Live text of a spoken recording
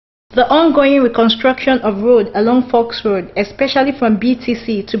The ongoing reconstruction of road along Faulks Road, especially from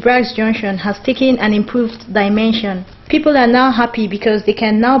BTC to Bragg's Junction, has taken an improved dimension. People are now happy because they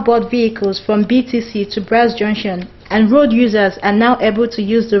can now board vehicles from BTC to Bragg's Junction, and road users are now able to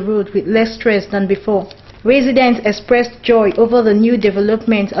use the road with less stress than before. Residents expressed joy over the new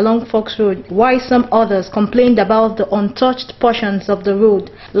development along Faulks Road, while some others complained about the untouched portions of the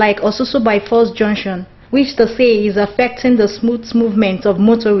road, like Ososo by Faulks Junction, which they say is affecting the smooth movement of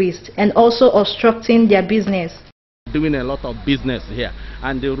motorists and also obstructing their business. Doing a lot of business here,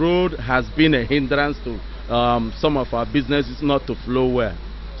 and the road has been a hindrance to some of our businesses not to flow well.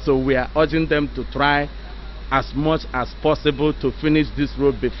 So we are urging them to try as much as possible to finish this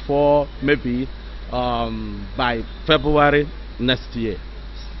road before maybe by February next year.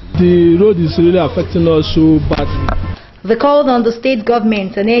 The road is really affecting us so badly. They called on the state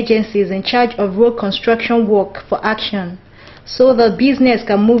government and agencies in charge of road construction work for action, so that business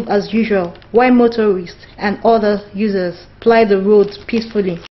can move as usual, while motorists and other users ply the roads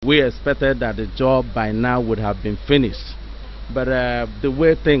peacefully. We expected that the job by now would have been finished, but the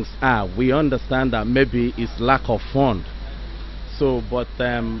way things are, we understand that maybe it's lack of fund. So, but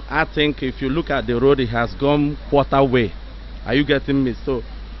I think if you look at the road, it has gone quarter way. Are you getting me? So,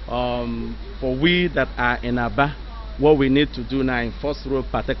 for we that are in Aba, what we need to do now in First Road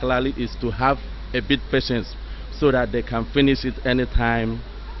particularly is to have a bit patience so that they can finish it anytime.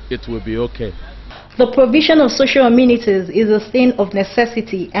 It will be okay. The provision of social amenities is a thing of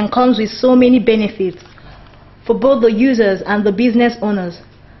necessity and comes with so many benefits for both the users and the business owners.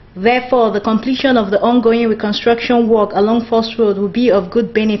 Therefore, the completion of the ongoing reconstruction work along First Road will be of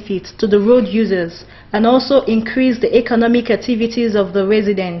good benefit to the road users and also increase the economic activities of the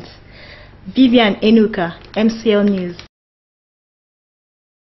residents. Vivian Enuka, MCL News.